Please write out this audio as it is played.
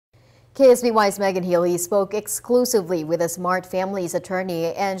KSBY's Megan Healy spoke exclusively with the Smart family's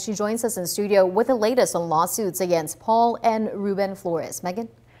attorney, and she joins us in studio with the latest on lawsuits against Paul and Ruben Flores. Megan?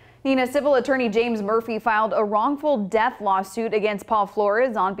 Nina, civil attorney James Murphy filed a wrongful death lawsuit against Paul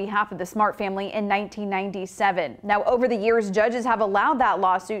Flores on behalf of the Smart family in 1997. Now, over the years, judges have allowed that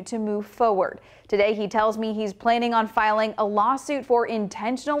lawsuit to move forward. Today, he tells me he's planning on filing a lawsuit for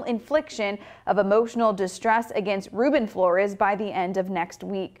intentional infliction of emotional distress against Ruben Flores by the end of next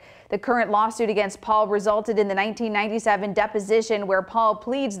week. The current lawsuit against Paul resulted in the 1997 deposition where Paul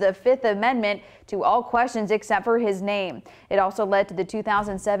pleads the Fifth Amendment to all questions except for his name. It also led to the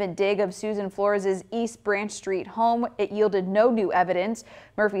 2007 dig of Susan Flores' East Branch Street home. It yielded no new evidence.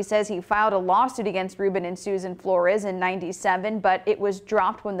 Murphy says he filed a lawsuit against Ruben and Susan Flores in '97, but it was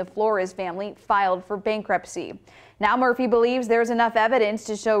dropped when the Flores family filed for bankruptcy. Now Murphy believes there's enough evidence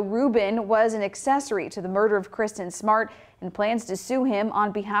to show Ruben was an accessory to the murder of Kristen Smart and plans to sue him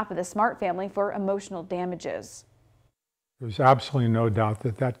on behalf of the Smart family for emotional damages. There's absolutely no doubt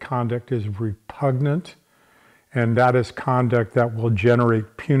that that conduct is repugnant, and that is conduct that will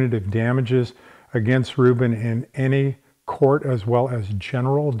generate punitive damages against Ruben in any court, as well as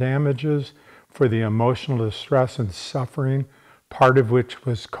general damages for the emotional distress and suffering, part of which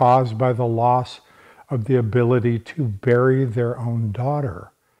was caused by the loss of the ability to bury their own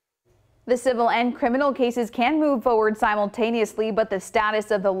daughter. The civil and criminal cases can move forward simultaneously, but the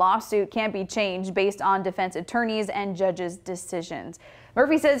status of the lawsuit can't be changed based on defense attorneys and judges' decisions.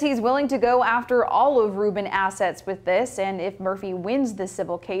 Murphy says he's willing to go after all of Ruben assets with this, and if Murphy wins the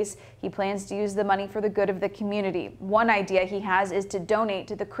civil case, he plans to use the money for the good of the community. One idea he has is to donate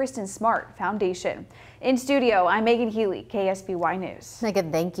to the Kristen Smart Foundation. In studio, I'm Megan Healy, KSBY News.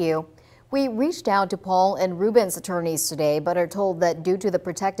 Megan, thank you. We reached out to Paul and Ruben's attorneys today, but are told that due to the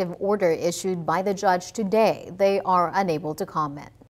protective order issued by the judge today, they are unable to comment.